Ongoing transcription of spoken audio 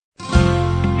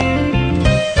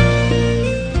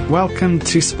Welcome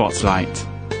to Spotlight.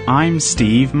 I'm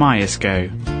Steve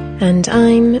Myersco. And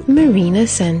I'm Marina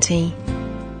Santee.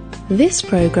 This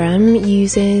program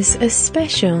uses a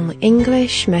special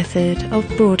English method of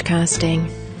broadcasting.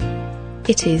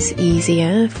 It is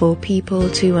easier for people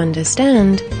to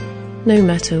understand no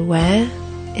matter where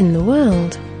in the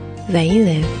world they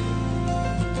live.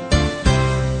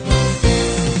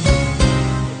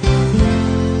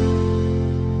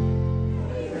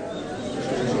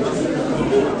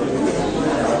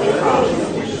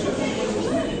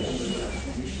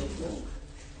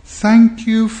 Thank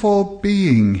you for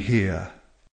being here.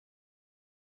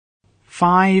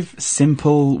 5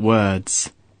 simple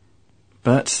words,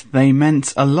 but they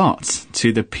meant a lot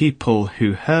to the people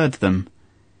who heard them.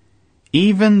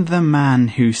 Even the man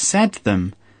who said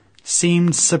them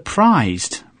seemed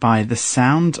surprised by the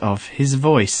sound of his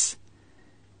voice.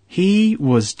 He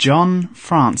was John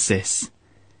Francis,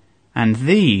 and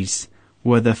these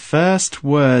were the first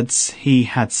words he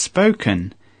had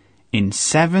spoken in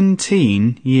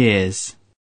 17 years.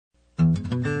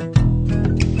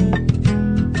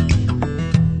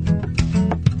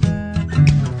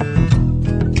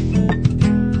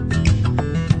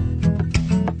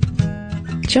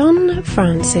 John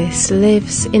Francis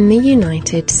lives in the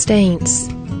United States.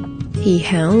 He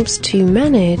helps to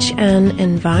manage an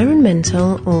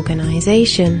environmental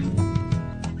organization.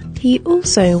 He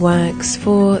also works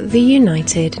for the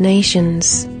United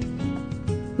Nations.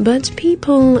 But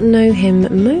people know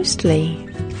him mostly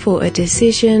for a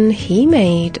decision he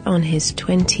made on his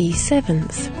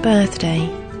 27th birthday.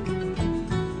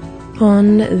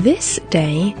 On this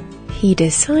day, he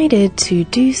decided to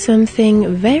do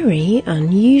something very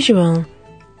unusual.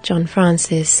 John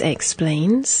Francis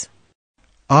explains.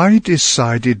 I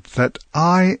decided that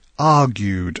I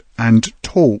argued and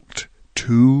talked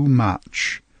too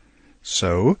much.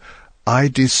 So I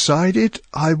decided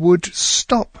I would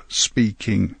stop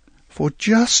speaking for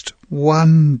just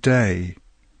one day.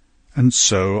 And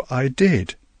so I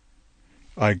did.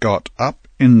 I got up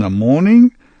in the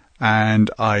morning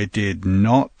and I did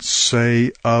not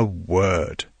say a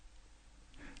word.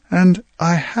 And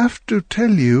I have to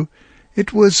tell you,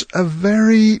 it was a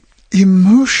very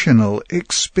emotional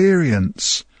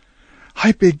experience.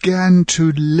 I began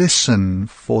to listen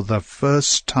for the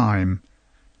first time.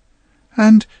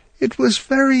 And it was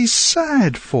very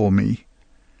sad for me.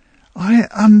 I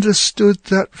understood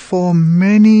that for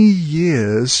many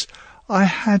years I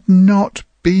had not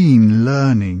been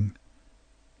learning.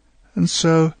 And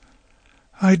so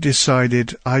I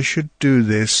decided I should do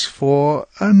this for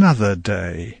another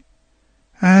day,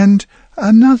 and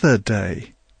another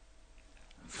day.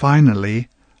 Finally,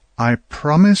 I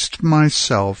promised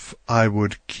myself I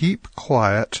would keep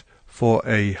quiet for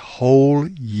a whole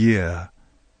year.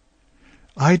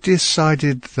 I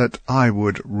decided that I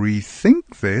would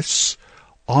rethink this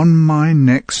on my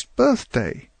next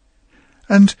birthday,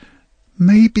 and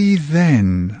maybe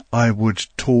then I would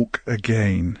talk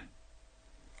again.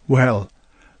 Well,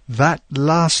 that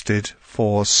lasted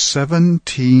for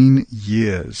 17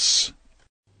 years.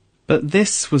 But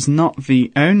this was not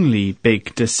the only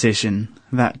big decision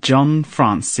that John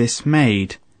Francis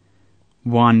made.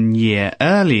 1 year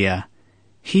earlier,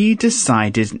 he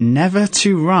decided never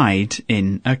to ride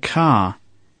in a car.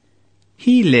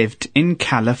 He lived in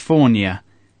California,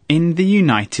 in the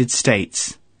United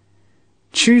States.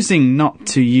 Choosing not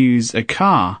to use a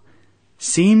car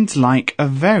seemed like a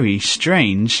very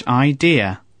strange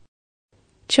idea.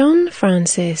 John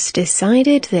Francis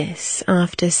decided this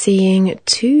after seeing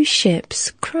 2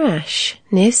 ships crash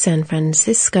near San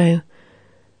Francisco.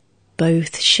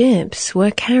 Both ships were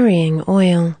carrying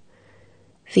oil.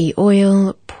 The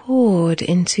oil poured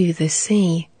into the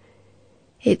sea.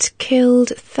 It killed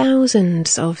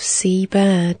thousands of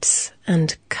seabirds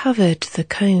and covered the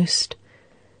coast.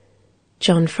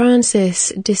 John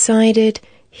Francis decided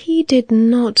he did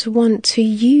not want to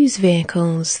use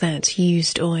vehicles that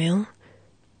used oil.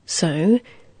 So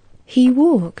he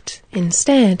walked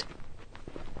instead.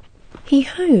 He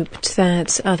hoped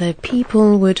that other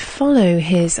people would follow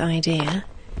his idea.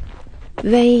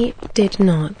 They did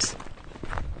not.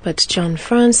 But John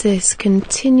Francis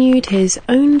continued his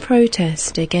own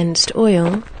protest against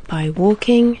oil by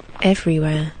walking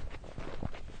everywhere.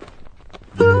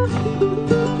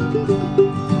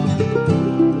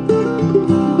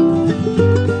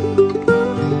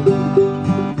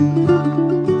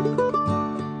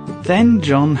 Then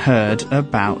John heard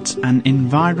about an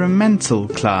environmental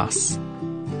class.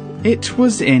 It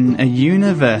was in a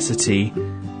university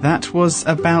that was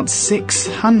about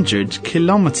 600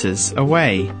 kilometers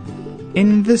away,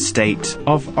 in the state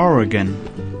of Oregon.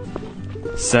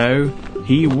 So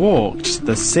he walked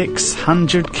the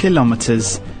 600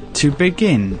 kilometers to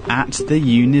begin at the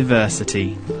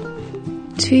university.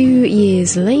 2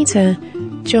 years later,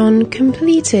 John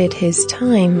completed his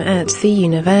time at the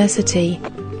university.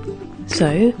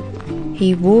 So,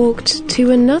 he walked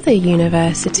to another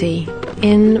university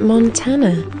in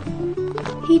Montana.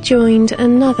 He joined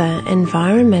another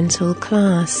environmental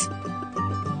class.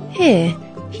 Here,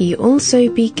 he also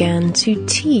began to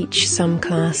teach some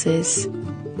classes.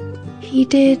 He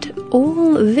did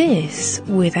all this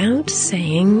without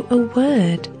saying a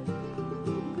word.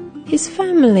 His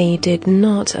family did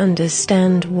not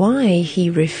understand why he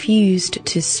refused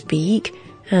to speak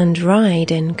and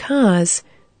ride in cars.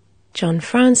 John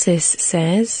Francis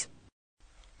says,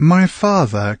 My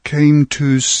father came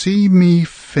to see me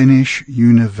finish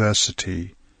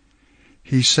university.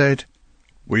 He said,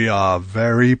 We are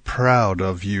very proud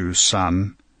of you,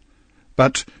 son,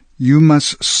 but you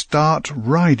must start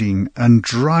riding and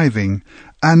driving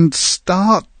and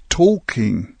start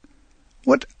talking.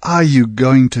 What are you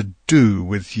going to do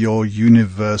with your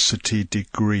university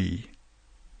degree?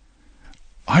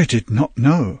 I did not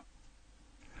know.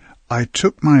 I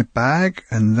took my bag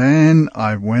and then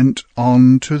I went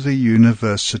on to the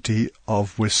University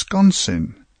of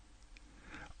Wisconsin.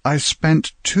 I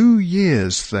spent 2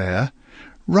 years there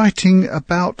writing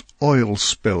about oil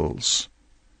spills.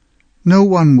 No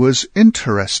one was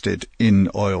interested in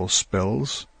oil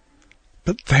spills.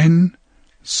 But then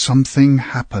something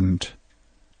happened.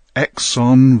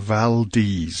 Exxon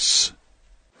Valdez.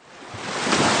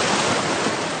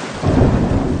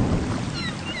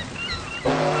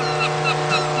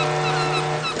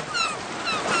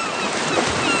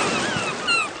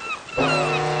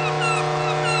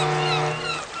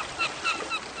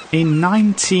 In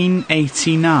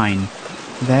 1989,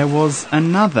 there was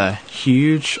another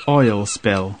huge oil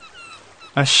spill.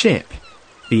 A ship,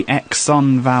 the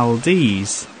Exxon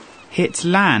Valdez, hit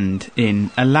land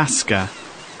in Alaska.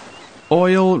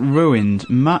 Oil ruined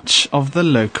much of the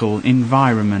local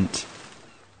environment.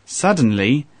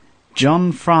 Suddenly,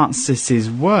 John Francis's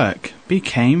work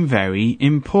became very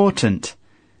important.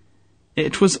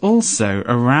 It was also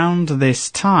around this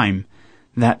time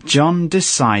that John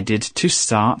decided to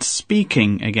start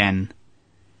speaking again.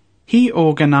 He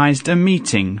organized a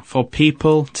meeting for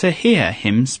people to hear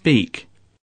him speak.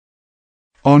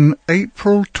 On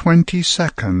April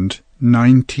 22nd,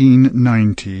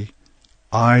 1990,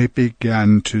 I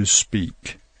began to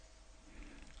speak.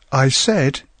 I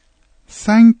said,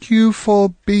 Thank you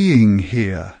for being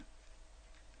here.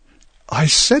 I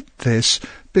said this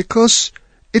because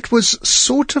it was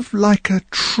sort of like a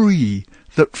tree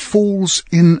that falls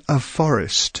in a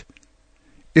forest.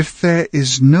 If there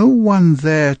is no one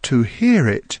there to hear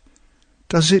it,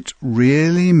 does it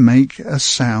really make a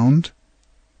sound?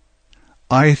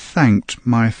 I thanked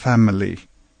my family.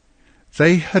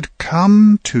 They had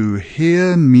come to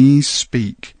hear me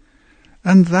speak,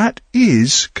 and that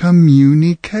is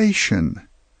communication.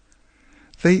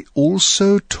 They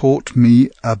also taught me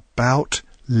about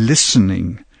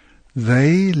listening.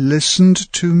 They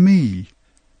listened to me.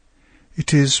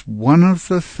 It is one of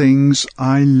the things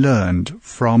I learned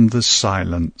from the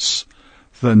silence,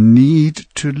 the need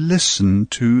to listen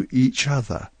to each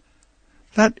other.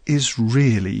 That is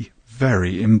really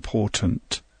very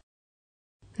important.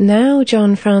 Now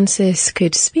John Francis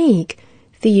could speak,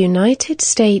 the United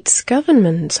States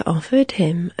government offered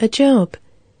him a job.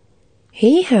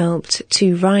 He helped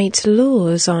to write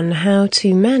laws on how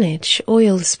to manage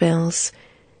oil spills.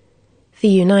 The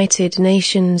United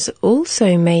Nations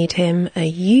also made him a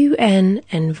UN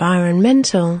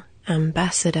Environmental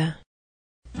Ambassador.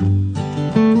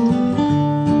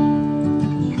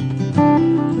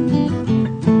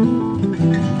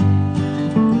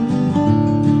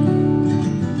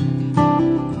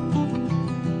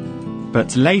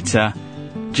 But later,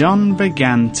 John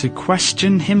began to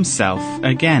question himself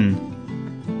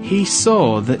again. He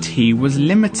saw that he was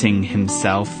limiting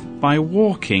himself by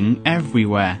walking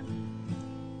everywhere.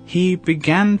 He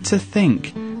began to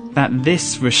think that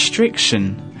this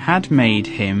restriction had made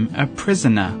him a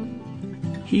prisoner.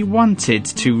 He wanted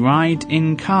to ride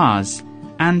in cars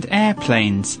and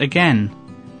airplanes again.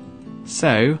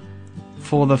 So,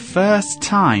 for the first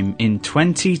time in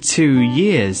 22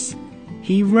 years,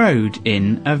 he rode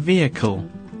in a vehicle,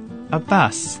 a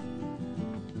bus.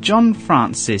 John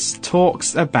Francis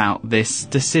talks about this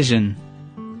decision.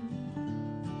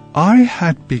 I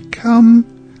had become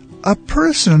a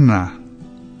prisoner.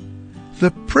 The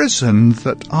prison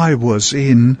that I was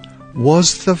in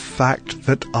was the fact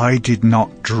that I did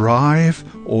not drive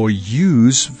or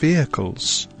use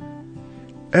vehicles.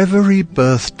 Every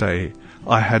birthday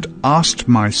I had asked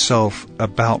myself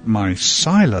about my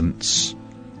silence,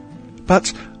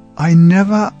 but I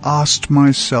never asked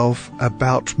myself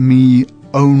about me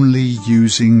only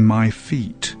using my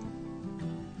feet.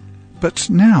 But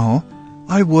now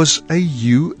I was a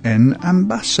UN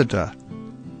ambassador.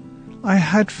 I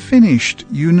had finished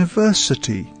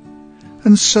university,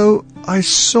 and so I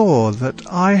saw that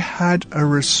I had a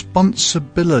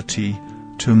responsibility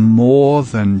to more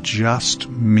than just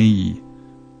me.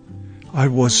 I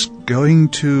was going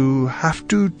to have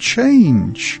to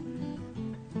change.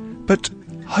 But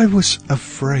I was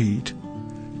afraid.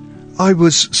 I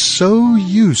was so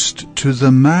used to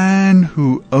the man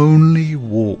who only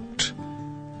walked.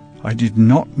 I did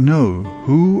not know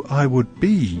who I would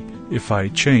be if I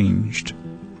changed.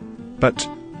 But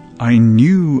I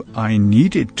knew I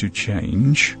needed to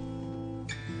change.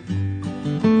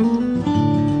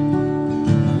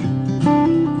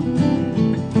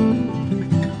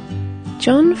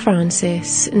 John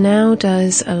Francis now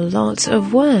does a lot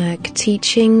of work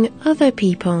teaching other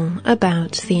people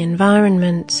about the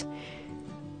environment.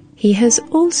 He has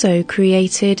also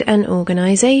created an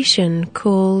organisation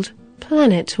called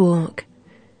Planet Walk.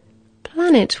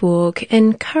 Planet Walk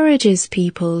encourages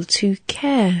people to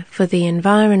care for the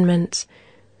environment.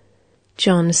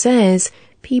 John says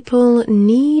people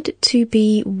need to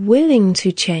be willing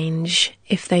to change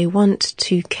if they want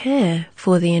to care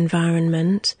for the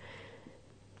environment.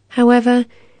 However,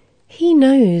 he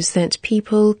knows that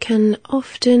people can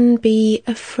often be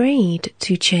afraid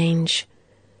to change.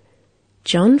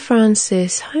 John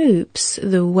Francis hopes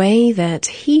the way that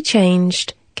he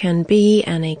changed can be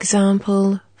an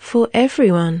example for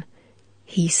everyone.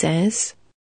 He says,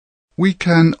 We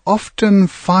can often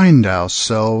find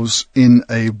ourselves in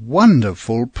a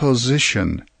wonderful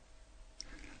position.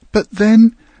 But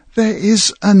then there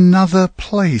is another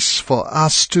place for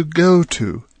us to go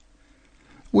to.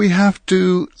 We have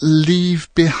to leave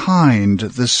behind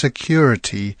the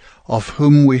security of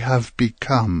whom we have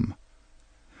become.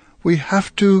 We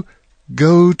have to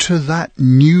go to that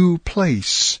new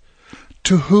place,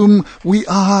 to whom we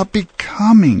are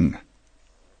becoming.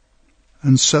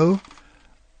 And so,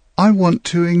 I want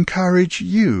to encourage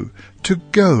you to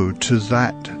go to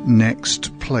that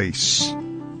next place.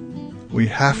 We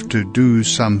have to do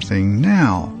something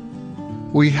now.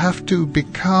 We have to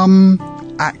become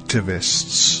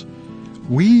activists.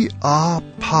 We are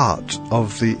part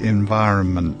of the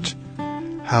environment.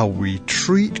 How we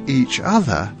treat each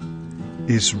other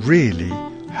is really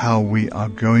how we are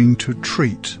going to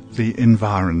treat the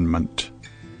environment.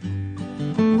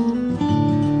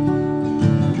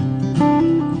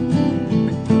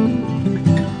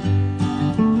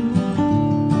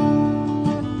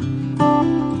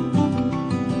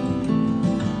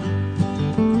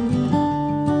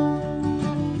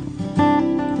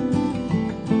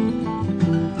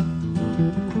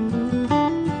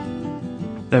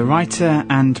 The writer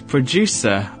and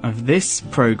producer of this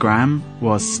program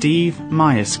was Steve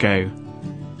Myersco.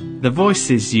 The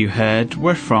voices you heard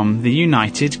were from the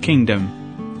United Kingdom.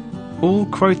 All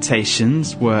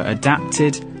quotations were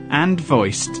adapted and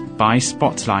voiced by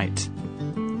Spotlight.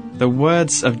 The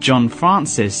words of John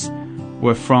Francis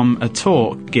were from a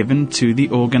talk given to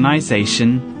the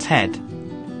organisation TED.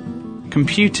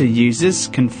 Computer users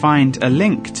can find a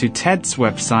link to TED's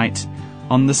website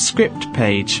on the script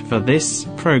page for this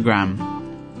program.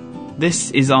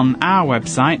 This is on our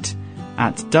website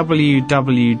at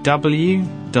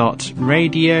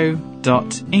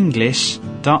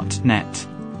www.radio.english.net.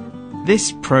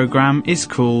 This program is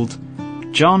called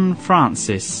John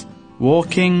Francis,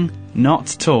 Walking, Not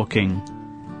Talking.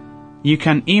 You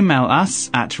can email us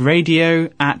at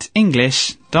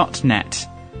radio@english.net.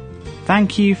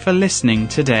 Thank you for listening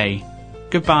today.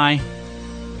 Goodbye.